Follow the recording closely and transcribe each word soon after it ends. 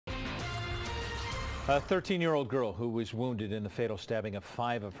A 13-year-old girl who was wounded in the fatal stabbing of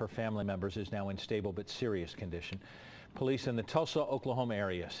 5 of her family members is now in stable but serious condition. Police in the Tulsa, Oklahoma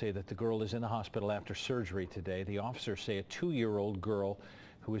area say that the girl is in the hospital after surgery today. The officers say a 2-year-old girl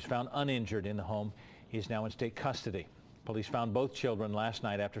who was found uninjured in the home is now in state custody. Police found both children last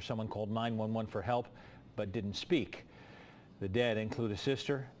night after someone called 911 for help but didn't speak. The dead include a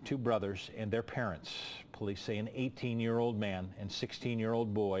sister, 2 brothers, and their parents. Police say an 18-year-old man and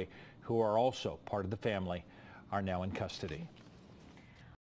 16-year-old boy, who are also part of the family, are now in custody.